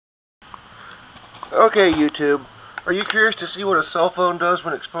Okay, YouTube. Are you curious to see what a cell phone does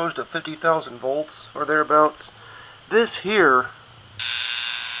when exposed to 50,000 volts or thereabouts? This here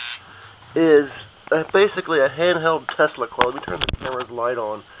is basically a handheld Tesla coil. Let me turn the camera's light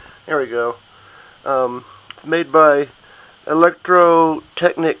on. There we go. It's made by Electro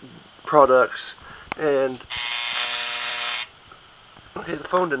Technic Products, and okay, the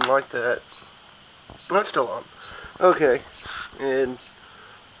phone didn't like that. No, it's still on. Okay, and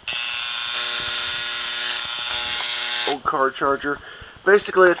old car charger.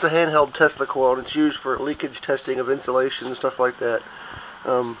 Basically, it's a handheld Tesla coil, and it's used for leakage testing of insulation and stuff like that.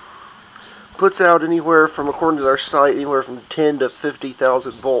 Puts out anywhere from, according to their site, anywhere from 10 to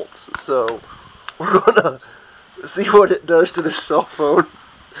 50,000 volts. So we're gonna see what it does to the cell phone.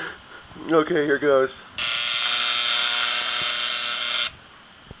 Okay, here goes.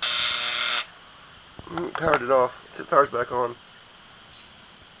 Powered it off. It powers back on.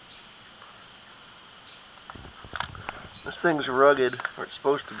 This thing's rugged, or it's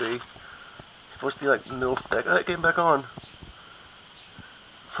supposed to be. It's supposed to be like mil spec. Oh, it came back on.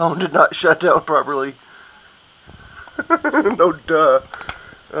 Phone did not shut down properly. No duh.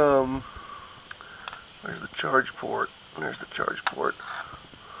 Where's the charge port? There's the charge port.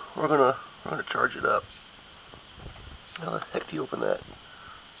 We're gonna charge it up. How the heck do you open that?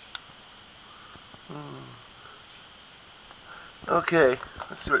 Okay,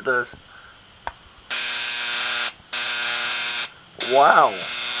 let's see what it does. Wow!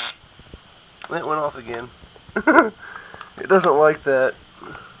 That went off again. It doesn't like that.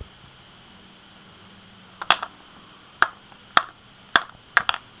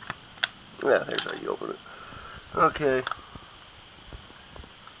 Yeah, there's how you open it. Okay.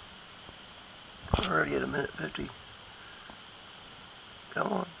 We're already at 1:50.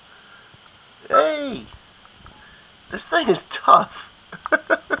 Come on. Hey! This thing is tough.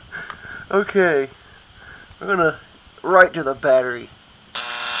 Okay. We're gonna right to the battery.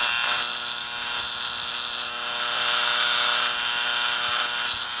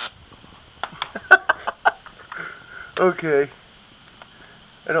 Okay.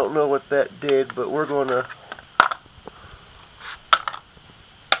 I don't know what that did, but we're gonna...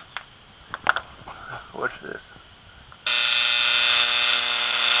 What's this?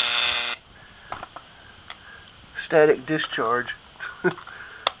 Static discharge.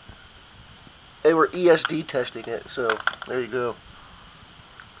 They were ESD testing it, so there you go.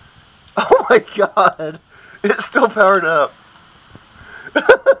 Oh my god! It's still powered up.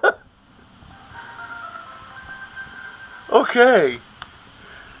 Okay.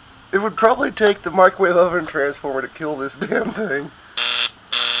 It would probably take the microwave oven transformer to kill this damn thing.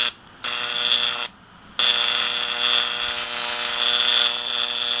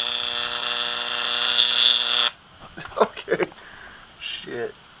 Okay.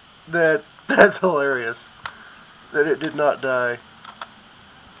 Shit. That's hilarious. That it did not die.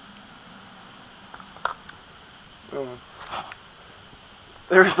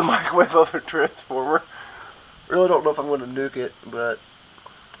 There's the microwave oven transformer. Really don't know if I'm going to nuke it, but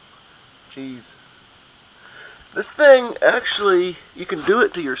jeez. This thing, actually, you can do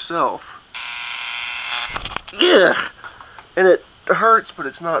it to yourself. Yeah! And it hurts, but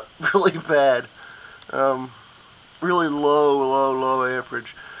it's not really bad. Really low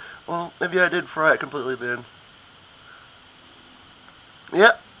amperage. Well, maybe I did fry it completely then.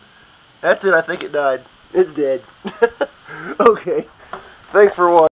 Yep. That's it. I think it died. It's dead. Okay. Thanks for watching.